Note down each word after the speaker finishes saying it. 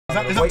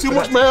Is that too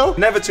much mayo?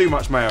 Never too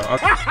much mayo.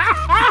 Okay.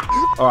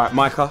 All right,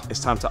 Micah, it's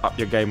time to up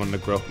your game on the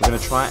grill. We're gonna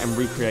try and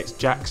recreate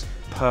Jack's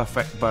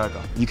perfect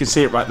burger. You can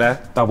see it right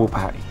there. Double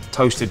patty,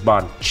 toasted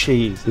bun,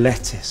 cheese,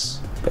 lettuce,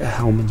 bit of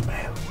Hellmanns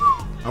mayo.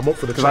 I'm up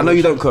for the Because I know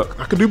you don't cook.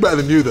 I can do better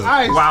than you though.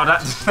 Wow,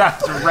 that's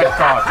a red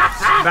card.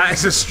 That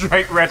is a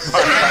straight red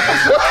card.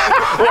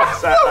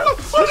 What's that?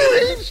 What do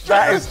you mean?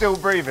 That is still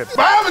breathing.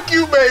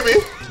 Barbecue, baby!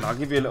 Now, I'll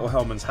give you a little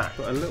Hellmanns hack.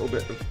 Put a little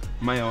bit of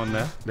mayo on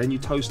there, then you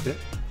toast it,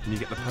 and you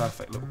get the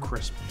perfect little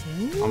crisp.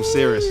 I'm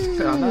serious.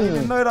 I know you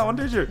didn't know that one,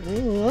 did you?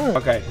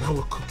 Okay. Now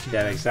we're cooking.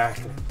 Yeah,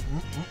 exactly.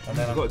 And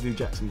then I've got to do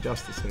Jack some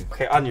justice here.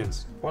 Okay,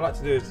 onions. What I like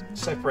to do is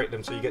separate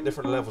them so you get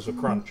different levels of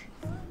crunch.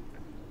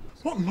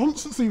 What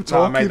nonsense are you No,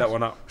 talking? I made that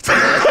one up.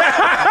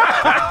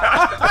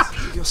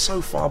 You're so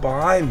far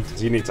behind.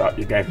 You need to up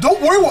your game.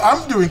 Don't worry what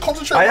I'm doing.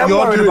 Concentrate I on am what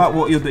you're worried doing. about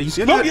what you're doing.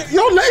 No,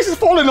 your legs is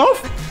falling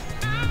off.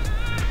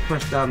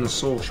 Press down, the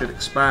sauce should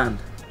expand.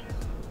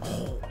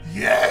 Oh,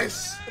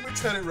 yes. Let me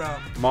turn it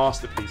round.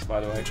 Masterpiece,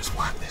 by the way. Just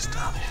wipe this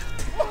down here.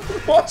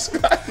 What's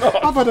going on?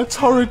 I've had a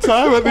torrid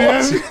time at the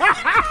end.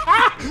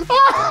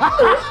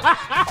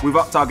 We've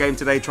upped our game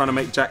today trying to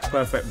make Jack's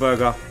perfect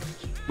burger.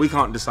 We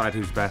can't decide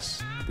who's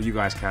best, but you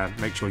guys can.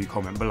 Make sure you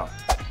comment below.